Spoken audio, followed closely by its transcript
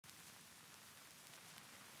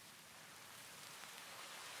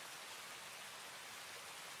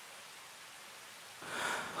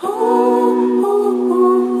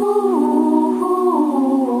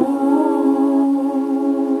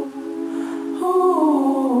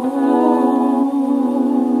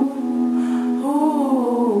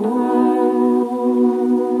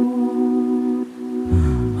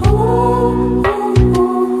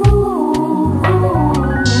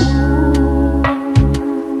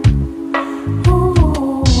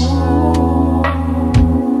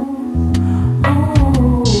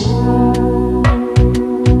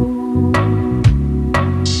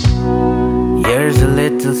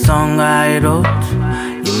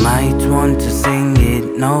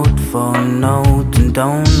note for note, and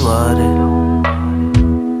don't worry,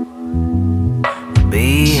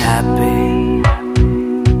 be happy.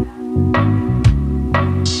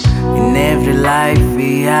 In every life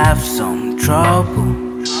we have some trouble,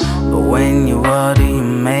 but when you worry you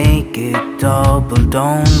make it double.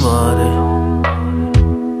 Don't worry,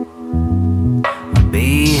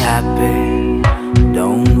 be happy.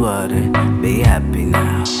 Don't worry, be happy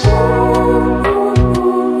now.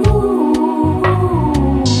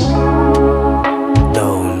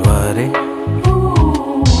 Don't worry,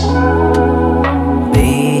 be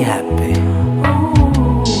happy.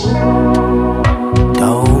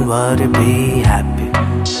 Don't worry, be happy.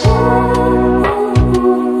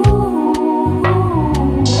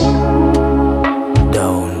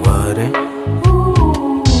 Don't worry,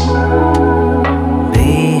 be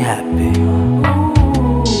happy.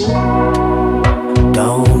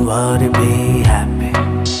 Don't worry, be happy.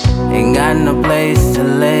 Ain't got no place to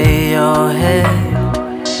lay your head.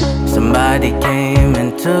 Somebody came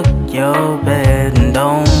and took your bed. And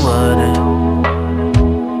don't worry,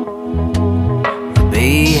 be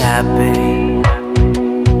happy.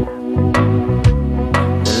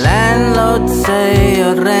 The landlord say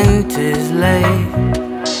your rent is late.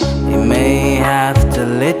 You may have to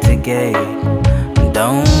litigate.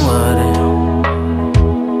 Don't worry,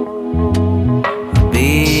 be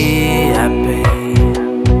happy.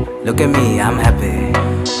 Look at me, I'm happy.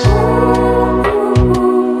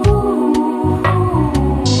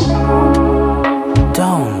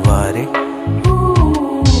 Don't worry,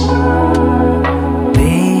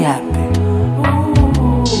 be happy.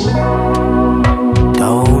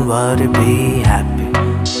 Don't worry, be